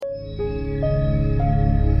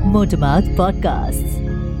Motormouth Podcasts.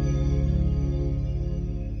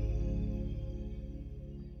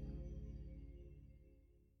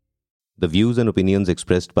 The views and opinions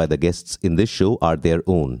expressed by the guests in this show are their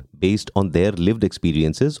own, based on their lived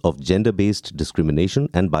experiences of gender-based discrimination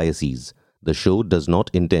and biases. The show does not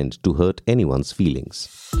intend to hurt anyone's feelings.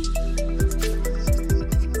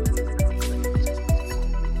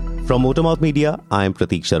 From Motormouth Media, I am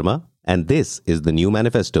Prateek Sharma, and this is the new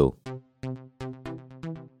manifesto.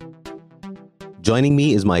 Joining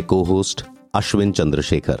me is my co-host, Ashwin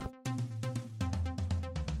Chandrasekhar.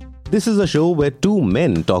 This is a show where two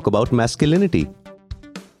men talk about masculinity,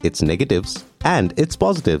 its negatives and its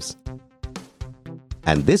positives.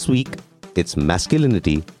 And this week, it's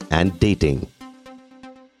masculinity and dating.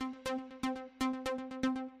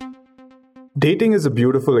 Dating is a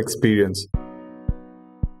beautiful experience.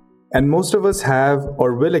 And most of us have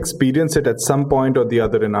or will experience it at some point or the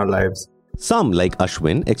other in our lives. Some, like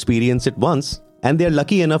Ashwin, experience it once, and they're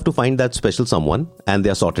lucky enough to find that special someone, and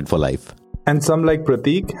they're sorted for life. And some, like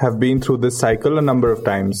Prateek, have been through this cycle a number of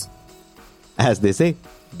times. As they say,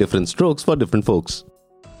 different strokes for different folks.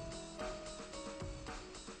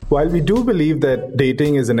 While we do believe that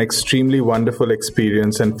dating is an extremely wonderful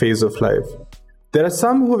experience and phase of life, there are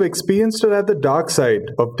some who have experienced it at the dark side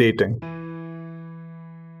of dating.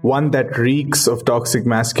 One that reeks of toxic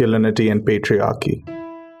masculinity and patriarchy.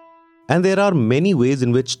 And there are many ways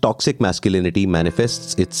in which toxic masculinity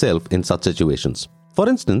manifests itself in such situations. For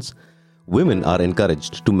instance, women are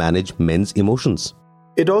encouraged to manage men's emotions.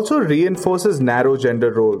 It also reinforces narrow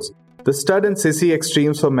gender roles, the stud and sissy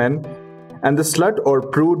extremes for men, and the slut or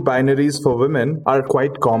prude binaries for women are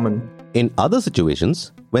quite common. In other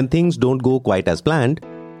situations, when things don't go quite as planned,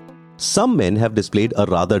 some men have displayed a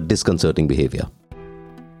rather disconcerting behavior.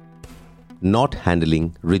 Not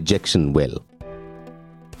handling rejection well.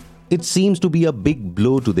 It seems to be a big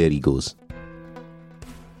blow to their egos.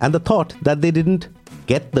 And the thought that they didn't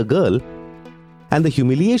get the girl and the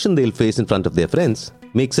humiliation they'll face in front of their friends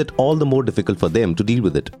makes it all the more difficult for them to deal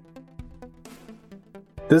with it.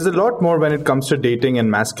 There's a lot more when it comes to dating and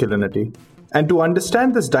masculinity. And to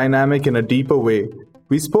understand this dynamic in a deeper way,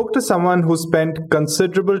 we spoke to someone who spent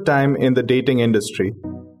considerable time in the dating industry.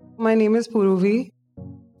 My name is Puruvi.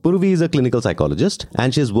 Puruvi is a clinical psychologist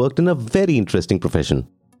and she has worked in a very interesting profession.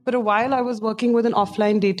 For a while, I was working with an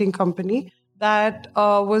offline dating company that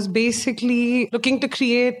was basically looking to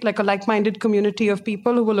create like a like-minded community of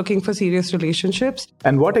people who were looking for serious relationships.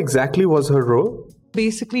 And what exactly was her role?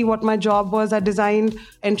 Basically, what my job was, I designed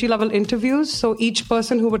entry-level interviews. So each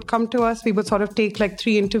person who would come to us, we would sort of take like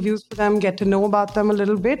 3 interviews for them, get to know about them a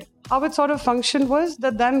little bit. How it sort of functioned was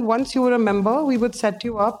that then once you were a member, we would set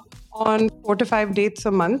you up on 4 to 5 dates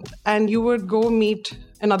a month, and you would go meet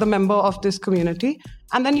another member of this community,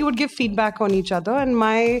 and then you would give feedback on each other. And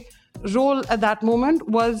my role at that moment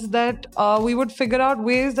was that we would figure out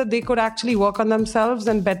ways that they could actually work on themselves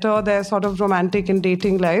and better their sort of romantic and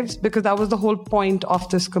dating lives, because that was the whole point of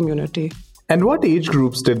this community. And what age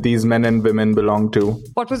groups did these men and women belong to?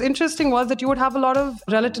 What was interesting was that you would have a lot of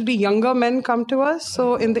relatively younger men come to us.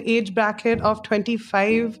 So in the age bracket of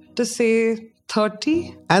 25 to say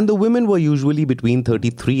 30. And the women were usually between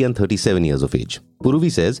 33 and 37 years of age. Puruvi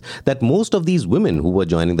says that most of these women who were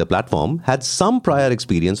joining the platform had some prior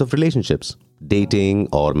experience of relationships, dating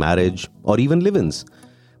or marriage or even live-ins.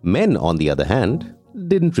 Men, on the other hand,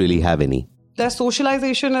 didn't really have any. Their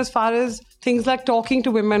socialization as far as things like talking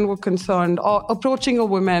to women were concerned, or approaching a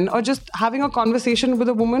woman, or just having a conversation with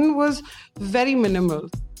a woman was very minimal.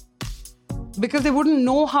 Because they wouldn't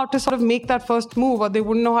know how to sort of make that first move, or they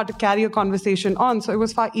wouldn't know how to carry a conversation on. So it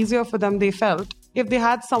was far easier for them, they felt, if they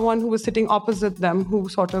had someone who was sitting opposite them who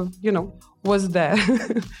sort of, was there.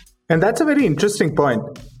 And that's a very interesting point.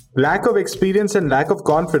 Lack of experience and lack of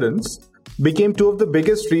confidence became 2 of the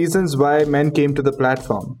biggest reasons why men came to the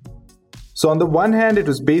platform. So on the one hand, it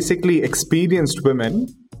was basically experienced women,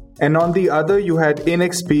 and on the other, you had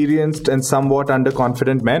inexperienced and somewhat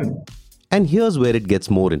underconfident men. And here's where it gets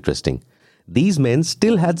more interesting. These men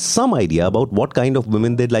still had some idea about what kind of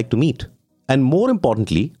women they'd like to meet. And more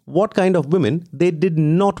importantly, what kind of women they did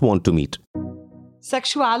not want to meet.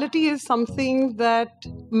 Sexuality is something that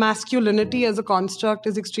masculinity as a construct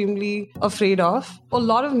is extremely afraid of. A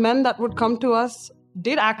lot of men that would come to us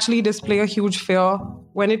did actually display a huge fear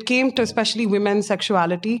when it came to especially women's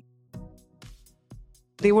sexuality.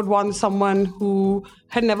 They would want someone who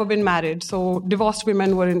had never been married, so divorced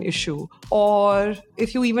women were an issue. Or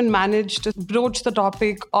if you even managed to broach the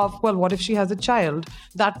topic of, well, what if she has a child?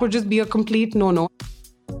 That would just be a complete no-no.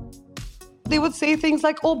 they would say things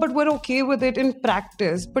like, oh, but we're okay with it in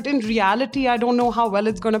practice. But in reality, I don't know how well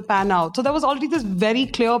it's going to pan out. So there was already this very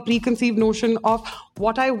clear preconceived notion of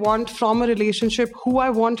what I want from a relationship, who I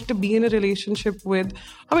want to be in a relationship with.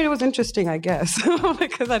 I mean, it was interesting, I guess,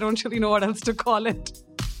 because I don't really know what else to call it.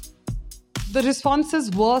 The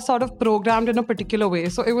responses were sort of programmed in a particular way.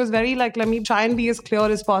 So it was very like, let me try and be as clear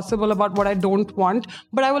as possible about what I don't want.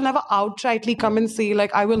 But I will never outrightly come and say,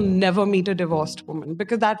 like, I will never meet a divorced woman,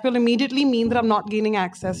 because that will immediately mean that I'm not gaining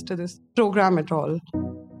access to this program at all.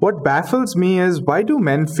 What baffles me is, why do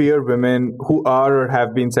men fear women who are or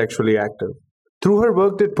have been sexually active? Through her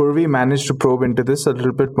work, did Purvi manage to probe into this a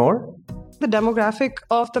little bit more? The demographic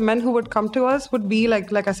of the men who would come to us would be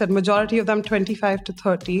like I said, majority of them 25 to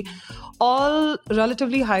 30, all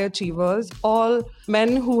relatively high achievers, all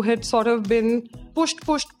men who had sort of been pushed.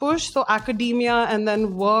 So academia and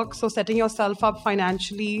then work. So setting yourself up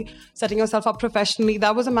financially, setting yourself up professionally.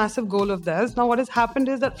 That was a massive goal of theirs. Now, what has happened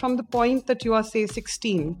is that from the point that you are, say,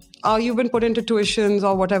 16, you've been put into tuitions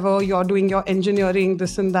or whatever, you're doing your engineering,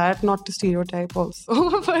 this and that, not to stereotype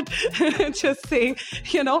also, but just saying,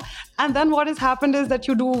 and then what has happened is that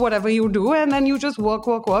you do whatever you do and then you just work.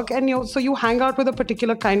 And you hang out with a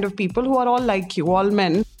particular kind of people who are all like you, all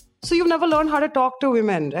men. So you've never learned how to talk to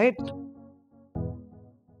women, right?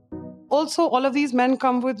 Also, all of these men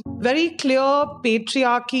come with very clear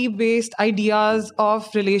patriarchy-based ideas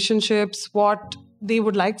of relationships, what they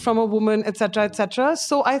would like from a woman, etc., etc.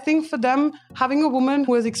 So I think for them, having a woman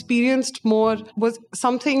who has experienced more was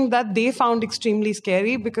something that they found extremely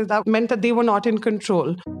scary, because that meant that they were not in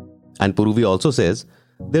control. And Purvi also says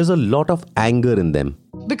there's a lot of anger in them.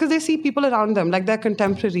 Because they see people around them, like their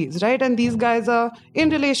contemporaries, right? And these guys are in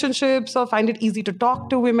relationships or find it easy to talk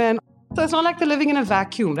to women. So it's not like they're living in a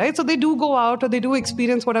vacuum, right? So they do go out or they do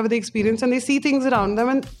experience whatever they experience and they see things around them.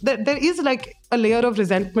 And there is like a layer of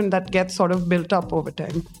resentment that gets sort of built up over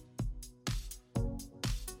time.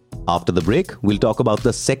 After the break, we'll talk about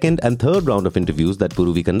the second and third round of interviews that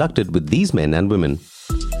Purvi conducted with these men and women.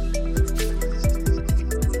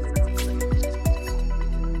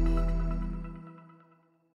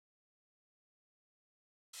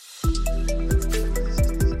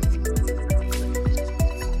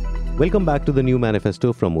 Welcome back to the new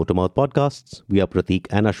manifesto from Motormouth Podcasts. We are Prateek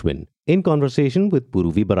and Ashwin in conversation with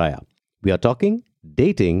Purvi Baraya. We are talking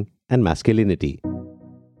dating and masculinity.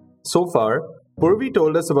 So far, Purvi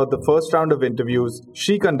told us about the first round of interviews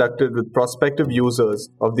she conducted with prospective users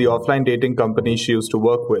of the offline dating company she used to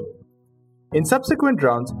work with. In subsequent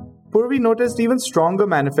rounds, Purvi noticed even stronger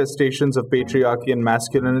manifestations of patriarchy and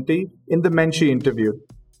masculinity in the men she interviewed.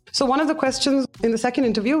 So one of the questions in the second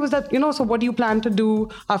interview was that, so what do you plan to do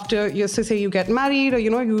after, say you get married or,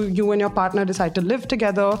 you and your partner decide to live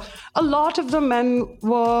together? A lot of the men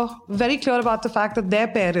were very clear about the fact that their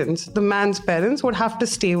parents, the man's parents, would have to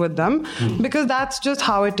stay with them because that's just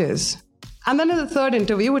how it is. And then in the third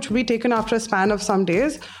interview, which would be taken after a span of some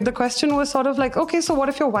days, the question was sort of like, okay, so what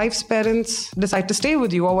if your wife's parents decide to stay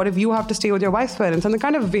with you? Or what if you have to stay with your wife's parents? And the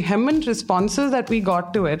kind of vehement responses that we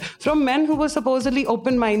got to it from men who were supposedly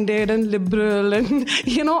open-minded and liberal and,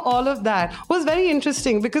 all of that was very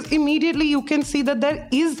interesting, because immediately you can see that there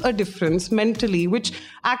is a difference mentally, which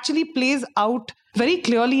actually plays out very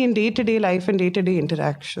clearly in day-to-day life and day-to-day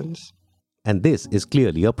interactions. And this is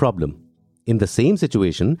clearly a problem. In the same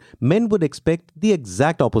situation, men would expect the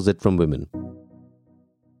exact opposite from women.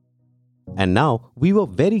 And now, we were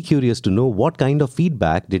very curious to know what kind of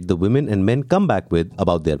feedback did the women and men come back with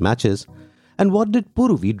about their matches, and what did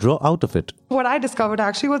Purvi draw out of it? What I discovered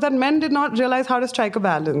actually was that men did not realize how to strike a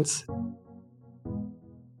balance.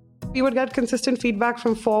 We would get consistent feedback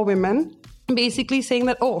from 4 women, basically saying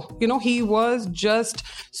that, he was just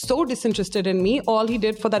so disinterested in me. All he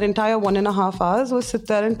did for that entire 1.5 hours was sit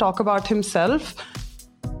there and talk about himself.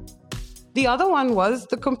 The other one was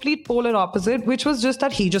the complete polar opposite, which was just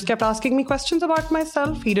that he just kept asking me questions about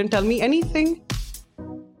myself. He didn't tell me anything.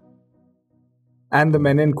 And the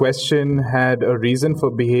men in question had a reason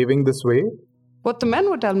for behaving this way? What the men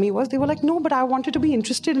would tell me was, they were like, no, but I wanted to be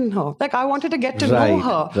interested in her. Like, I wanted to get to know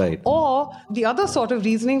her. Right. Or the other sort of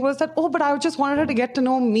reasoning was that, but I just wanted her to get to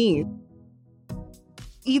know me.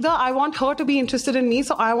 Either I want her to be interested in me,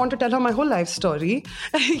 so I want to tell her my whole life story,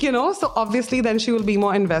 so obviously then she will be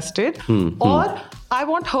more invested. Or I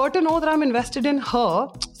want her to know that I'm invested in her,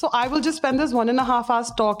 so I will just spend this 1.5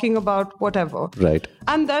 hours talking about whatever. Right.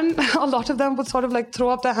 And then a lot of them would sort of like throw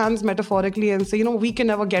up their hands metaphorically and say, we can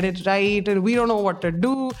never get it right and we don't know what to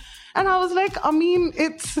do. And I was like,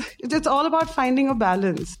 it's all about finding a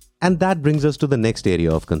balance. And that brings us to the next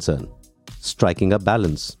area of concern: striking a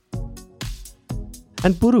balance.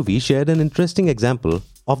 And Purvi shared an interesting example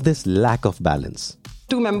of this lack of balance.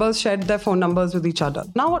 Two members shared their phone numbers with each other.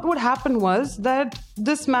 Now what would happen was that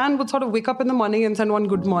this man would sort of wake up in the morning and send one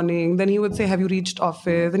good morning. Then he would say, have you reached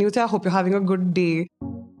office? And he would say, I hope you're having a good day.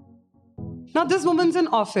 Now this woman's in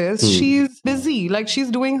office. She's busy, like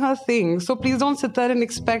she's doing her thing. So please don't sit there and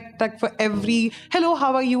expect like for every, hello,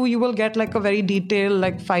 how are you? You will get like a very detailed,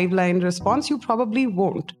 like 5-line response. You probably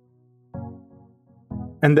won't.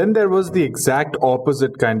 And then there was the exact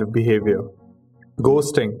opposite kind of behavior.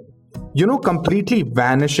 Ghosting. Completely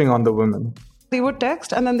vanishing on the women. They would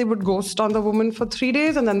text and then they would ghost on the woman for 3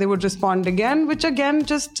 days and then they would respond again, which again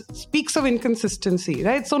just speaks of inconsistency,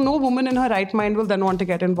 right? So no woman in her right mind will then want to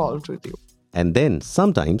get involved with you. And then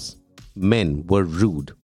sometimes men were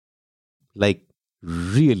rude. Like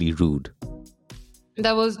really rude.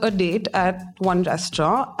 There was a date at one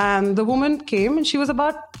restaurant and the woman came and she was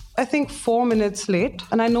about, I think, 4 minutes late.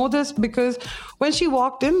 And I know this because when she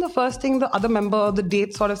walked in, the first thing the other member of the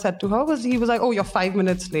date sort of said to her was, he was like, oh, you're 5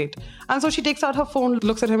 minutes late. And so she takes out her phone,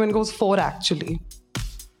 looks at him and goes, 4 actually.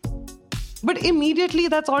 But immediately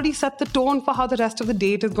that's already set the tone for how the rest of the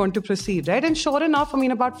date is going to proceed, right? And sure enough,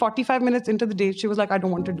 about 45 minutes into the date, she was like, I don't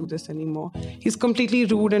want to do this anymore. He's completely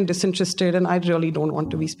rude and disinterested and I really don't want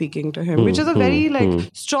to be speaking to him, which is a very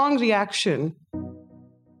strong reaction.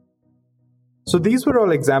 So these were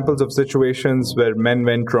all examples of situations where men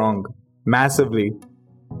went wrong, massively.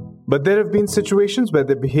 But there have been situations where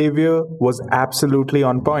the behavior was absolutely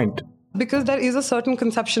on point. Because there is a certain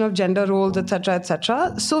conception of gender roles, etc.,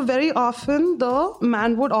 etc. So very often the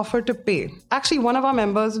man would offer to pay. Actually, one of our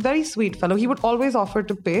members, very sweet fellow, he would always offer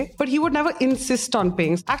to pay, but he would never insist on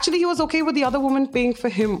paying. Actually, he was okay with the other woman paying for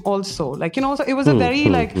him also. So it was a very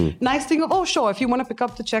nice thing of, oh, sure, if you want to pick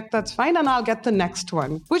up the check, that's fine, and I'll get the next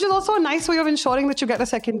one. Which is also a nice way of ensuring that you get a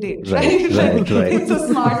second date, right? Right. It's a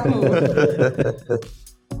smart move.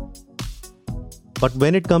 But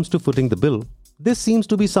when it comes to footing the bill, this seems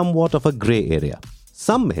to be somewhat of a grey area.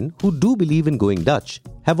 Some men who do believe in going Dutch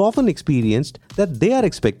have often experienced that they are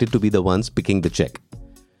expected to be the ones picking the check.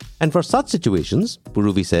 And for such situations,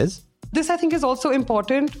 Puruvi says, this, I think, is also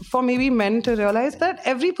important for maybe men to realize that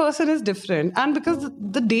every person is different. And because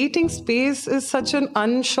the dating space is such an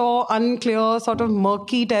unsure, unclear, sort of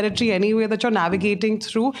murky territory anyway that you're navigating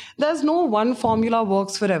through, there's no one formula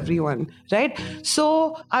works for everyone, right?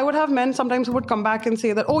 So I would have men sometimes who would come back and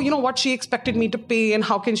say that, oh, what, she expected me to pay and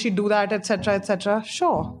how can she do that, etc., etc.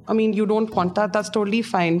 Sure. You don't want that. That's totally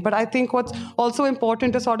fine. But I think what's also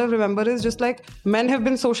important to sort of remember is just like men have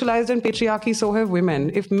been socialized in patriarchy, so have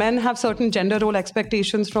women. If men have certain gender role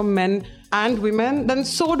expectations from men and women, then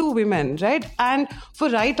so do women, right? And for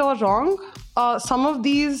right or wrong, some of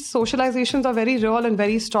these socializations are very real and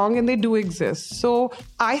very strong and they do exist. So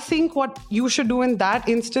I think what you should do in that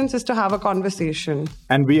instance is to have a conversation.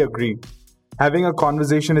 And we agree. Having a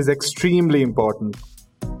conversation is extremely important.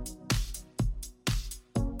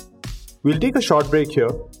 We'll take a short break here,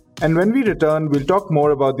 and when we return, we'll talk more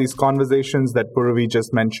about these conversations that Puruvi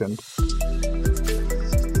just mentioned.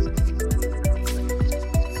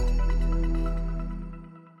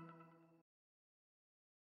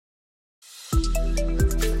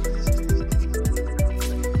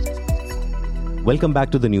 Welcome back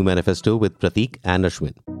to the New Manifesto with Prateek and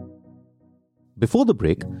Ashwin. Before the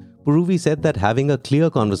break, Puruvi said that having a clear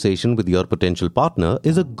conversation with your potential partner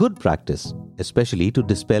is a good practice, especially to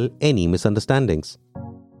dispel any misunderstandings.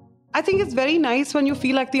 I think it's very nice when you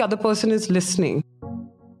feel like the other person is listening.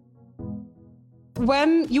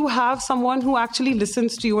 When you have someone who actually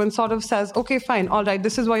listens to you and sort of says, okay, fine, all right,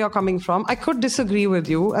 this is where you're coming from. I could disagree with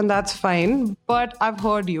you and that's fine, but I've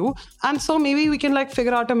heard you. And so maybe we can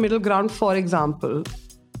figure out a middle ground, for example.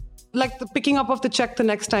 Like the picking up of the check the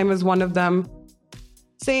next time is one of them.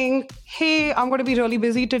 Saying, hey, I'm going to be really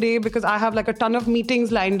busy today because I have a ton of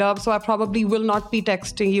meetings lined up, so I probably will not be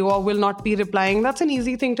texting you or will not be replying. That's an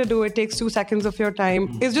easy thing to do. It takes 2 seconds of your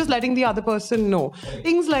time. It's just letting the other person know.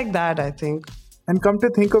 Things like that, I think. And come to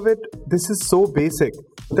think of it, this is so basic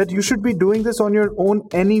that you should be doing this on your own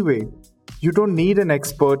anyway. You don't need an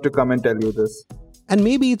expert to come and tell you this. And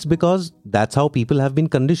maybe it's because that's how people have been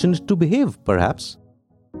conditioned to behave, perhaps.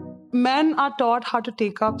 Men are taught how to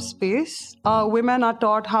take up space. Women are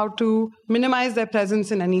taught how to minimize their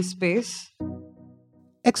presence in any space.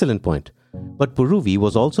 Excellent point. But Puruvi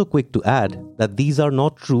was also quick to add that these are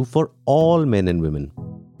not true for all men and women.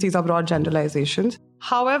 These are broad generalizations.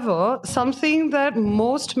 However, something that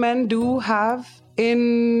most men do have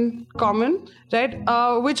in common, right?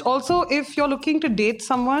 Which also, if you're looking to date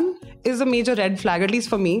someone, is a major red flag, at least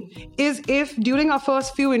for me, is if during our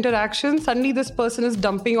first few interactions, suddenly this person is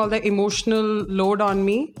dumping all the emotional load on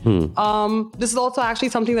me. This is also actually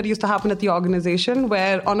something that used to happen at the organization,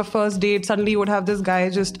 where on a first date, suddenly you would have this guy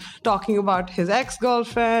just talking about his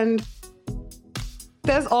ex-girlfriend.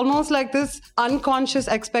 There's almost like this unconscious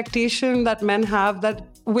expectation that men have that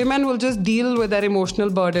women will just deal with their emotional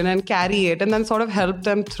burden and carry it and then sort of help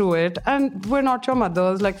them through it. And we're not your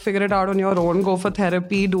mothers. Like, figure it out on your own. Go for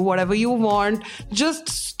therapy. Do whatever you want. Just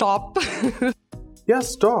stop. Yeah,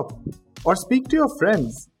 stop. Or speak to your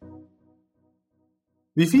friends.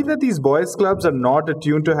 We feel that these boys' clubs are not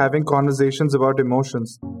attuned to having conversations about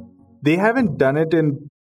emotions. They haven't done it in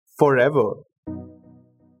forever.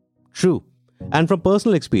 True. And from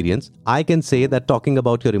personal experience, I can say that talking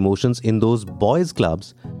about your emotions in those boys'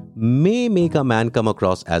 clubs may make a man come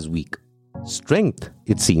across as weak. Strength,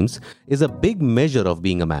 it seems, is a big measure of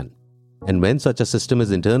being a man. And when such a system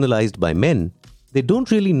is internalized by men, they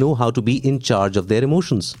don't really know how to be in charge of their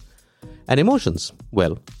emotions. And emotions,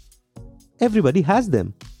 well, everybody has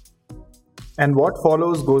them. And what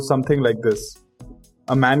follows goes something like this.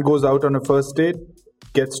 A man goes out on a first date,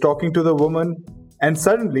 gets talking to the woman, and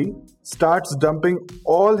suddenly starts dumping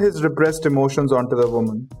all his repressed emotions onto the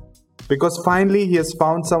woman. Because finally he has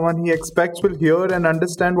found someone he expects will hear and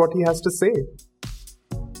understand what he has to say.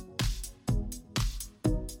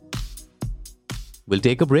 We'll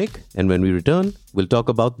take a break, and when we return, we'll talk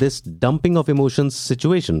about this dumping of emotions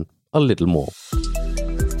situation a little more.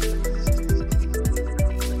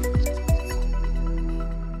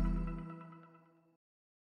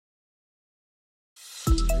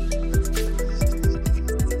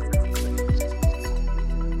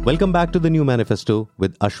 Welcome back to the New Manifesto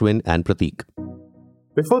with Ashwin and Prateek.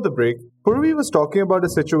 Before the break, Purvi was talking about a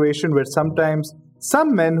situation where sometimes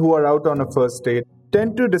some men who are out on a first date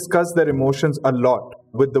tend to discuss their emotions a lot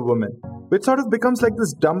with the women, which sort of becomes like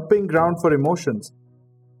this dumping ground for emotions.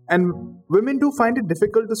 And women do find it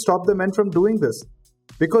difficult to stop the men from doing this,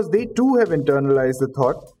 because they too have internalized the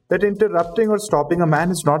thought that interrupting or stopping a man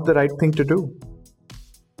is not the right thing to do.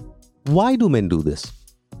 Why do men do this?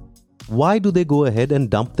 Why do they go ahead and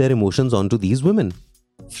dump their emotions onto these women?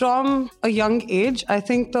 From a young age, I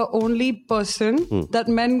think the only person that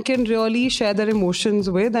men can really share their emotions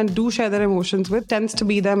with and do share their emotions with tends to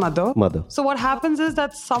be their mother. So what happens is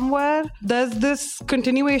that somewhere there's this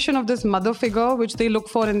continuation of this mother figure which they look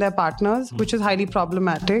for in their partners, which is highly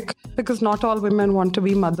problematic because not all women want to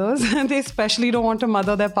be mothers and they especially don't want to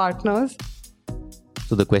mother their partners.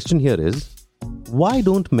 So the question here is, why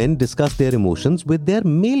don't men discuss their emotions with their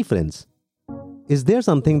male friends? Is there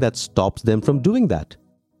something that stops them from doing that?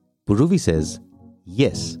 Purvi says,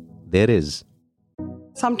 yes, there is.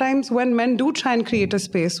 Sometimes when men do try and create a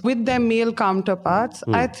space with their male counterparts,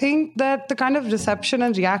 I think that the kind of reception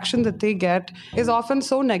and reaction that they get is often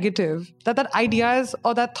so negative that ideas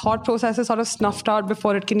or that thought process is sort of snuffed out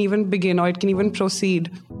before it can even begin or it can even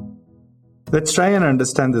proceed. Let's try and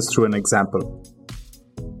understand this through an example.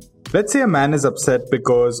 Let's say a man is upset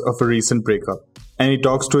because of a recent breakup and he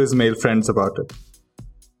talks to his male friends about it.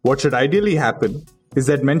 What should ideally happen is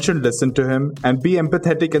that men should listen to him and be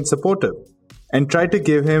empathetic and supportive and try to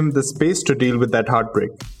give him the space to deal with that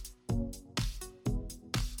heartbreak.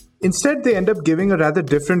 Instead, they end up giving a rather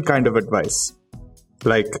different kind of advice.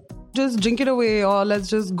 Like, just drink it away, or let's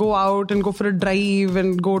just go out and go for a drive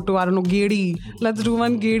and go to, Gedi. Let's do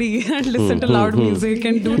one Gedi and listen to loud music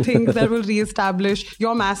and do things that will reestablish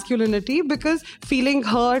your masculinity, because feeling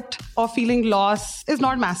hurt or feeling loss is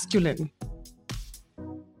not masculine.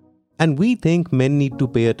 And we think men need to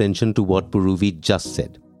pay attention to what Purvi just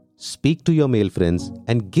said. Speak to your male friends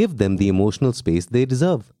and give them the emotional space they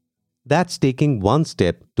deserve. That's taking one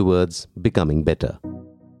step towards becoming better.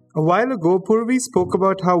 A while ago, Purvi spoke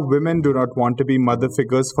about how women do not want to be mother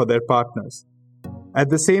figures for their partners. At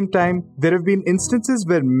the same time, there have been instances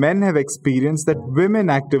where men have experienced that women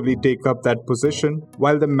actively take up that position,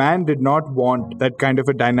 while the man did not want that kind of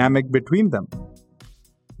a dynamic between them.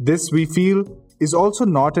 This, we feel, is also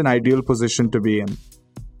not an ideal position to be in.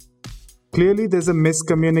 Clearly, there's a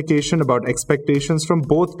miscommunication about expectations from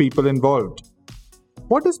both people involved.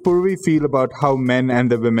 What does Purvi feel about how men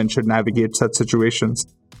and the women should navigate such situations?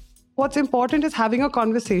 What's important is having a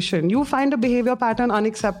conversation. You find a behavior pattern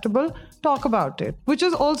unacceptable, talk about it. Which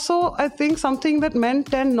is also, I think, something that men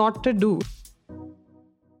tend not to do.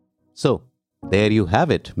 So, there you have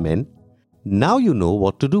it, men. Now you know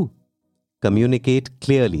what to do. Communicate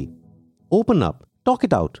clearly. Open up. Talk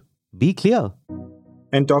it out. Be clear.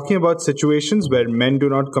 And talking about situations where men do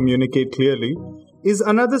not communicate clearly, is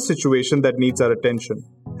another situation that needs our attention: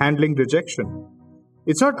 handling rejection.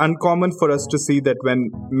 It's not uncommon for us to see that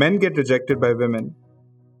when men get rejected by women,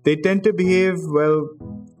 they tend to behave, well,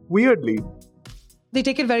 weirdly. They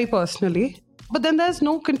take it very personally. But then there's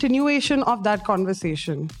no continuation of that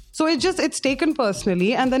conversation. So it's taken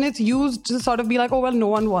personally, and then it's used to sort of be like, oh, well, no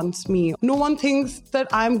one wants me. No one thinks that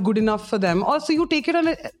I'm good enough for them. Or so you take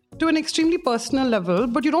it to an extremely personal level,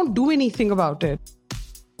 but you don't do anything about it.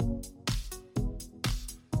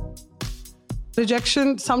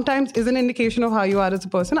 Rejection sometimes is an indication of how you are as a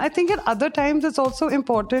person. I think at other times it's also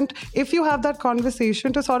important, if you have that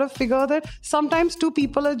conversation, to sort of figure that sometimes two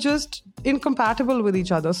people are just incompatible with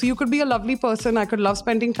each other. So you could be a lovely person, I could love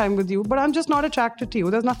spending time with you, but I'm just not attracted to you.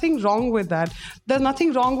 There's nothing wrong with that. There's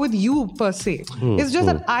nothing wrong with you per se. It's just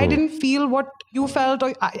that I didn't feel what you felt,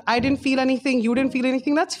 or I didn't feel anything, you didn't feel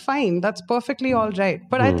anything. That's fine. That's perfectly all right.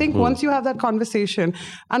 But I think once you have that conversation,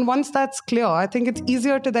 and once that's clear, I think it's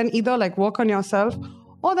easier to then either like work on yourself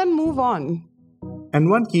or then move on. And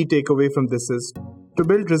one key takeaway from this is to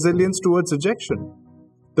build resilience towards rejection.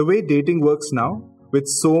 The way dating works now, with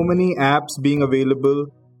so many apps being available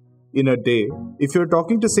in a day, if you're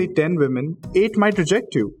talking to say 10 women, 8 might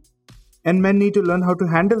reject you. And men need to learn how to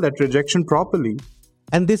handle that rejection properly.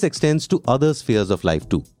 And this extends to other spheres of life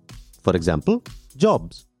too. For example,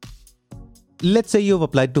 jobs. Let's say you've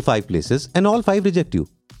applied to 5 places and all 5 reject you.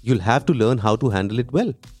 You'll have to learn how to handle it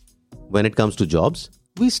well. When it comes to jobs,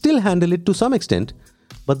 we still handle it to some extent,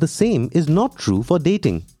 but the same is not true for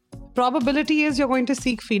dating. Probability is you're going to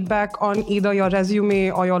seek feedback on either your resume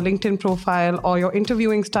or your LinkedIn profile or your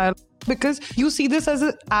interviewing style, because you see this as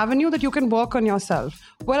an avenue that you can work on yourself.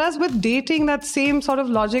 Whereas with dating, that same sort of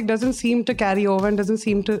logic doesn't seem to carry over and doesn't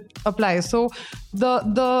seem to apply. So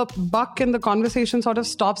the buck in the conversation sort of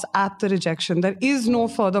stops at the rejection. There is no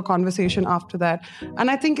further conversation after that. And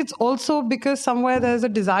I think it's also because somewhere there's a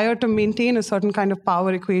desire to maintain a certain kind of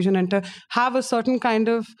power equation and to have a certain kind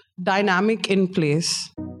of dynamic in place.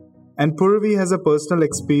 And Purvi has a personal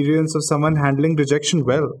experience of someone handling rejection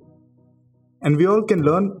well. And we all can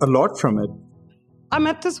learn a lot from it. I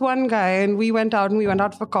met this one guy and we went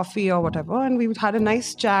out for coffee or whatever, and we had a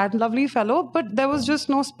nice chat, lovely fellow, but there was just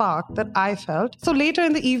no spark that I felt. So later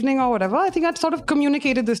in the evening or whatever, I think I'd sort of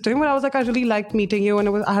communicated this to him, where I was like, I really liked meeting you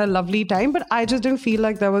and I had a lovely time, but I just didn't feel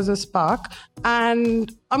like there was a spark. And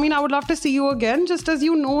I mean, I would love to see you again, just as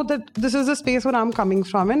you know that this is the space where I'm coming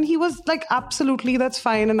from. And he was like, absolutely, that's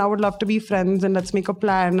fine. And I would love to be friends and let's make a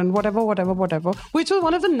plan and whatever, which was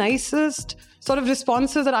one of the nicest sort of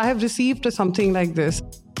responses that I have received to something like this.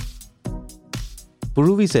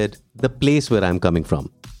 Purvi said, the place where I'm coming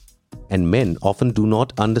from. And men often do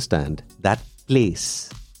not understand that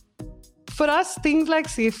place. For us, things like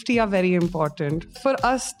safety are very important. For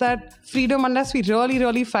us, that freedom, unless we really,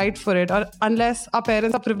 really fight for it, or unless our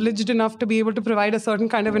parents are privileged enough to be able to provide a certain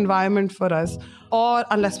kind of environment for us, or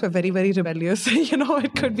unless we're very, very rebellious,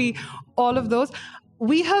 it could be all of those.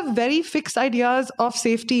 We have very fixed ideas of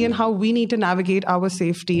safety and how we need to navigate our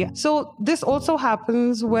safety. So this also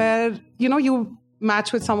happens where, you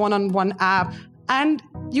match with someone on one app and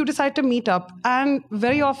you decide to meet up. And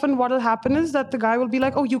very often what will happen is that the guy will be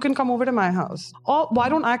like, oh, you can come over to my house. Or why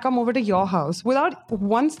don't I come over to your house? Without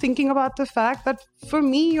once thinking about the fact that for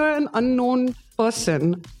me, you're an unknown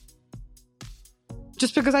person.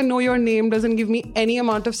 Just because I know your name doesn't give me any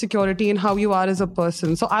amount of security in how you are as a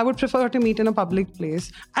person. So I would prefer to meet in a public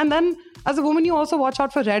place. And then as a woman, you also watch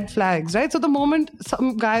out for red flags, right? So the moment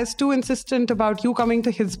some guy is too insistent about you coming to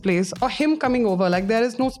his place or him coming over, like there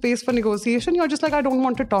is no space for negotiation, you're just like, I don't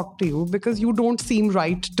want to talk to you because you don't seem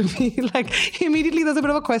right to me. Like immediately there's a bit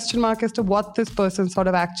of a question mark as to what this person sort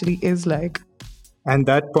of actually is like. And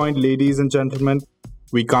that point, ladies and gentlemen,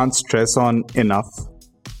 we can't stress on enough.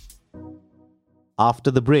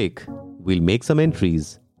 After the break, we'll make some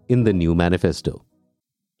entries in the new manifesto.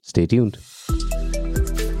 Stay tuned.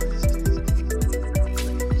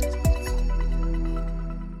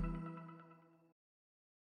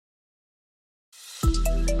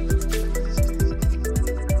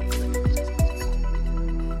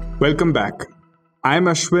 Welcome back. I'm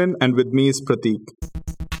Ashwin and with me is Prateek.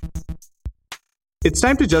 It's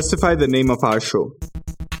time to justify the name of our show.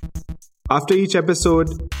 After each episode,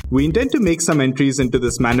 we intend to make some entries into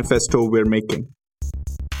this manifesto we're making.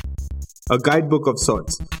 A guidebook of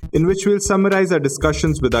sorts, in which we'll summarize our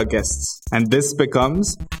discussions with our guests. And this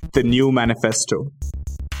becomes the new manifesto.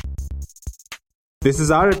 This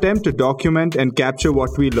is our attempt to document and capture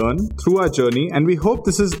what we learn through our journey, and we hope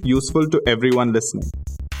this is useful to everyone listening.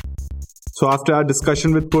 So after our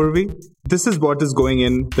discussion with Purvi, this is what is going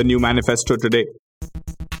in the new manifesto today.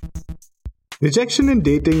 Rejection in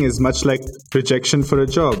dating is much like rejection for a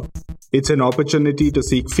job. It's an opportunity to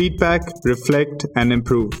seek feedback, reflect, and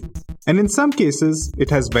improve. And in some cases,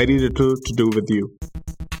 it has very little to do with you.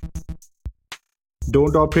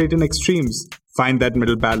 Don't operate in extremes. Find that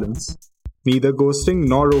middle balance. Neither ghosting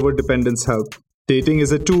nor overdependence help. Dating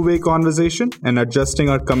is a two-way conversation, and adjusting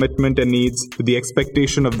our commitment and needs to the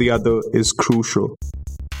expectation of the other is crucial.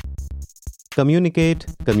 Communicate,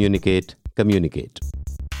 communicate, communicate.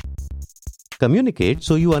 Communicate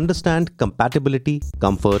so you understand compatibility,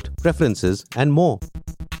 comfort, preferences, and more.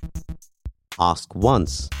 Ask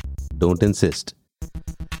once. Don't insist.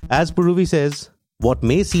 As Puruvi says, what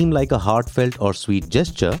may seem like a heartfelt or sweet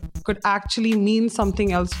gesture could actually mean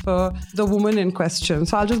something else for the woman in question.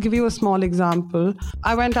 So I'll just give you a small example.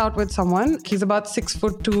 I went out with someone. He's about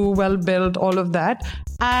 6'2", well-built, all of that.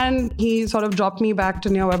 And he sort of dropped me back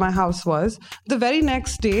to near where my house was. The very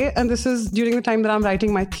next day, and this is during the time that I'm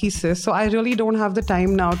writing my thesis, so I really don't have the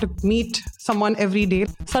time now to meet someone every day.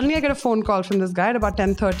 Suddenly I get a phone call from this guy at about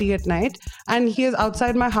 10:30 at night, and he is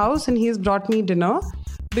outside my house and he has brought me dinner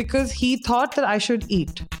because he thought that I should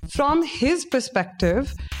eat. From his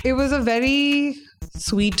perspective, it was a very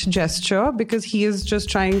sweet gesture because he is just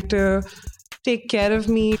trying to take care of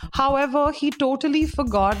me. However, he totally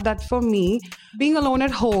forgot that for me, being alone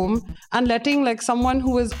at home and letting like someone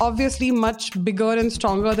who is obviously much bigger and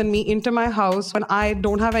stronger than me into my house when I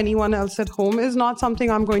don't have anyone else at home is not something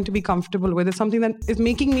I'm going to be comfortable with. It's something that is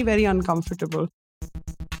making me very uncomfortable.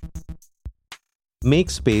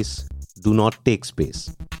 Make space, do not take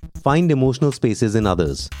space. Find emotional spaces in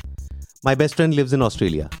others. My best friend lives in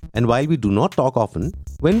Australia, and while we do not talk often,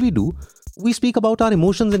 when we do, we speak about our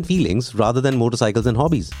emotions and feelings rather than motorcycles and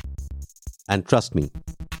hobbies. And trust me,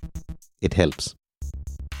 it helps.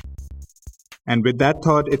 And with that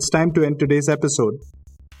thought, it's time to end today's episode.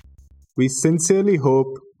 We sincerely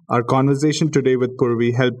hope our conversation today with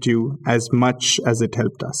Purvi helped you as much as it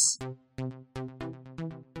helped us.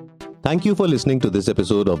 Thank you for listening to this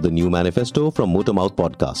episode of the New Manifesto from Motormouth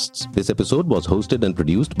Podcasts. This episode was hosted and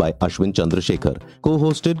produced by Ashwin Chandrasekhar,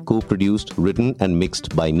 co-hosted, co-produced, written and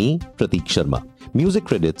mixed by me, Prateek Sharma. Music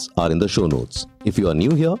credits are in the show notes. If you are new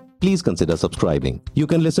here, please consider subscribing. You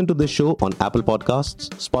can listen to this show on Apple Podcasts,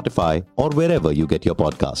 Spotify, or wherever you get your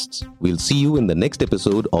podcasts. We'll see you in the next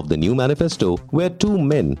episode of the New Manifesto, where two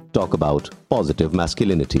men talk about positive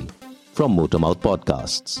masculinity. From Motormouth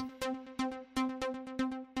Podcasts.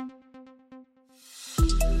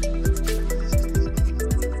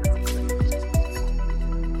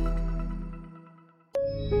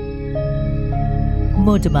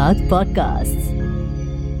 Motormouth Podcasts.